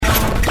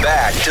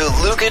back to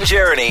Luke and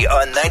Jeremy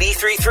on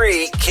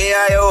 93.3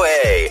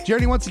 KIOA.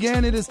 Jeremy, once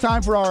again, it is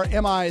time for our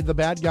Am I the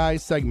Bad Guy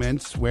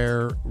segment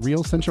where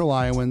real Central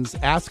Iowans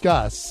ask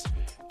us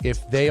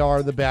if they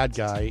are the bad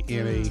guy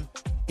in a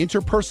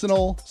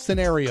interpersonal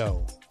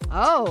scenario.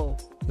 Oh.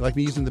 You like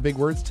me using the big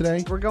words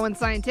today? We're going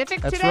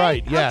scientific That's today?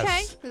 right,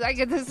 yes. Okay. I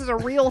guess this is a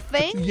real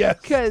thing? Yes.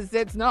 Because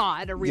it's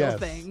not a real Yes.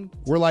 thing.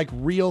 We're like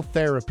real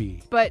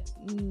therapy. But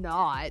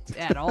not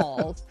at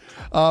all.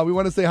 We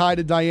want to say hi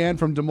to Diane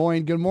from Des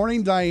Moines. Good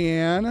morning,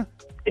 Diane.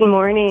 Good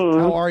morning.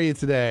 How are you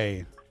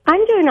today?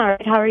 I'm doing all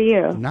right. How are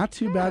you? Not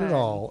too bad at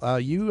all.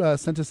 You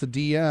sent us a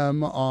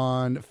DM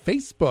on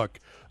Facebook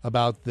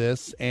about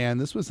this,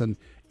 and this was an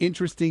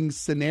interesting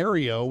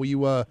scenario. Will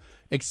you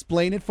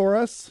explain it for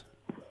us?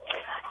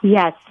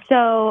 Yes.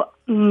 So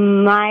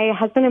my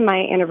husband and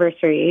my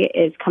anniversary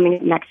is coming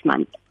up next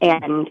month,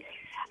 and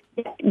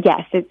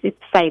yes, it's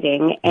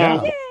exciting.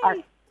 And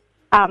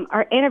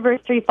our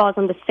anniversary falls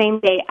on the same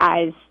day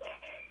as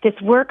this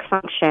work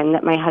function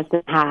that my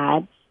husband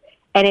had,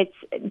 and it's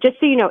just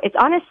so you know, it's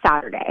on a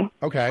Saturday.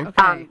 Okay.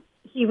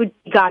 He would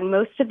be gone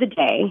most of the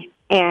day,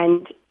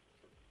 and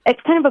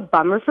it's kind of a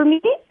bummer for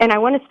me, and I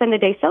want to spend the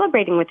day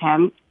celebrating with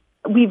him.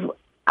 We've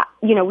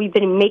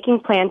been making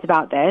plans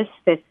about this.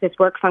 This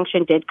work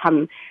function did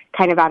come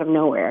kind of out of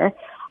nowhere.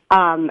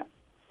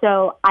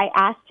 So I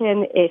asked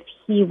him if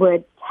he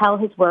would tell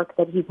his work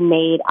that he's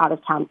made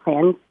out-of-town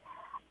plans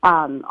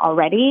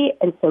already,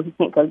 and so he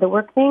can't go to the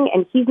work thing,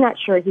 and he's not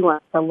sure he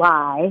wants to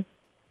lie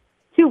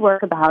to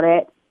work about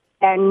it.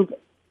 And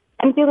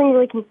I'm feeling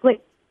really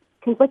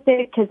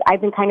conflicted because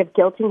I've been kind of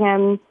guilting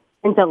him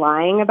into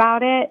lying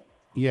about it.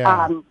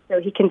 Yeah.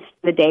 So he can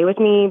spend the day with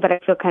me, but I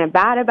feel kind of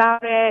bad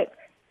about it.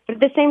 But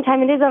at the same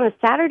time, it is on a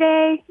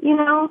Saturday, you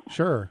know?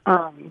 Sure.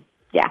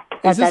 Yeah.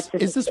 Is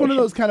this one of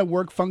those kind of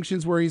work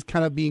functions where he's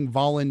kind of being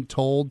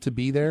voluntold to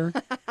be there?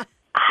 I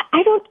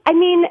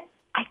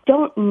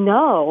don't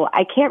know.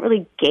 I can't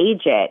really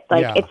gauge it.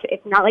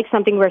 It's not like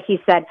something where he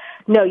said,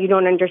 no, you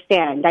don't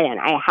understand, Diane,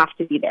 I have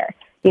to be there,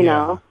 you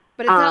know?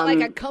 But it's not like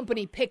a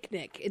company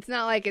picnic. It's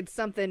not like it's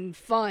something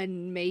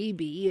fun,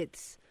 maybe.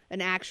 It's an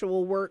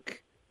actual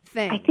work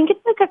thing. I think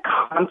it's like a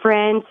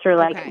conference or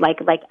like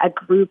a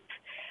group,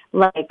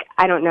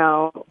 I don't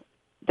know.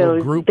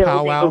 Those group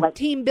building, powwow.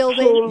 Team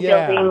building.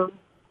 Building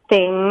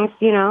things,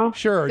 you know?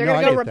 Sure. They're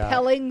going to go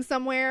rappelling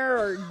somewhere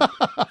or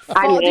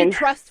do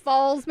trust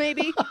falls,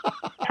 maybe?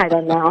 I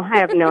don't know. I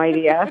have no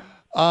idea.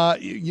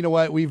 You know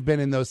what? We've been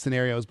in those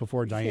scenarios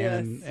before,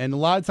 Diane. Yes. And a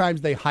lot of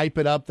times they hype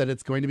it up that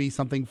it's going to be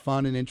something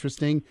fun and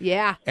interesting.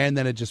 Yeah. And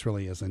then it just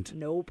really isn't.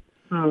 Nope.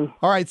 All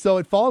right. So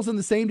it falls on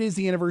the same day as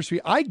the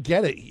anniversary. I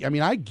get it. I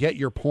mean, I get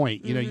your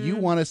point. You know, you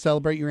want to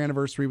celebrate your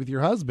anniversary with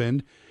your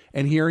husband.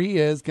 And here he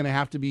is going to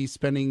have to be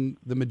spending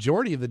the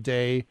majority of the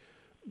day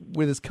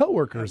with his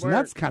coworkers. And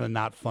that's kind of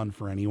not fun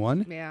for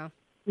anyone. Yeah.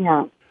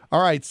 Yeah.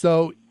 All right.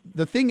 So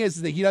the thing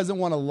is that he doesn't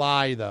want to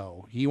lie,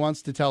 though. He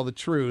wants to tell the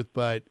truth,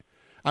 but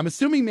I'm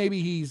assuming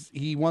maybe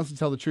he wants to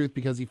tell the truth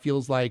because he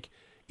feels like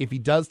if he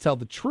does tell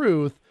the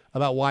truth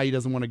about why he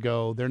doesn't want to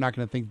go, they're not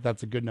going to think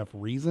that's a good enough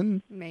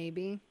reason.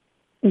 Maybe.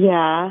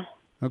 Yeah.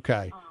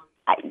 Okay.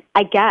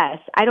 I guess.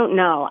 I don't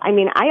know. I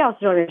mean, I also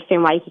don't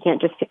understand why he can't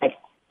just say, like,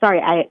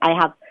 sorry, I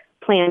have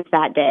plans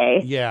that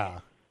day. Yeah.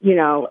 You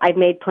know, I've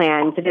made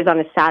plans. It is on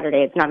a Saturday.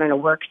 It's not on a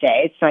work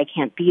day, so I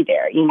can't be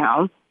there, you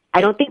know?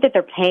 I don't think that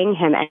they're paying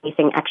him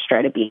anything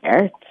extra to be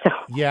there. So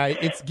yeah,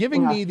 it's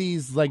giving me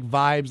these like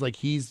vibes like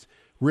he's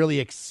really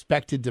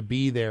expected to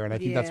be there, and I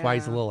think that's why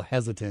he's a little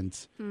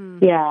hesitant.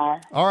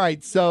 Yeah. All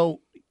right, so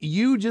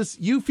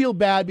you feel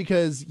bad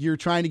because you're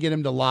trying to get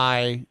him to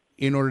lie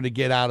in order to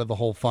get out of the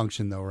whole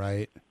function, though,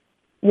 right?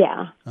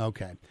 Yeah.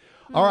 Okay.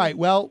 All right,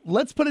 well,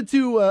 let's put it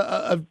to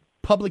a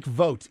public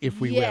vote, if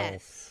we will.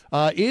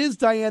 Is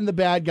Diane the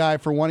bad guy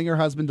for wanting her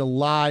husband to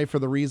lie for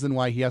the reason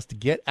why he has to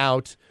get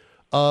out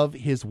of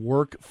his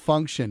work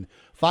function?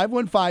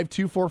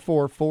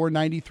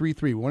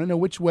 515-244-4933. We want to know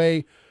which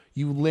way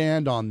you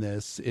land on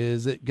this.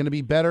 Is it going to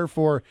be better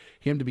for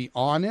him to be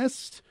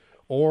honest,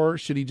 or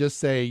should he just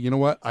say, you know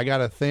what, I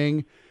got a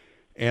thing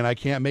and I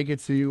can't make it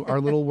to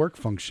our little work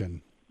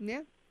function?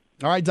 Yeah.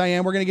 All right,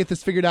 Diane, we're going to get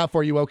this figured out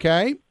for you,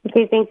 okay?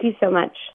 Okay, thank you so much.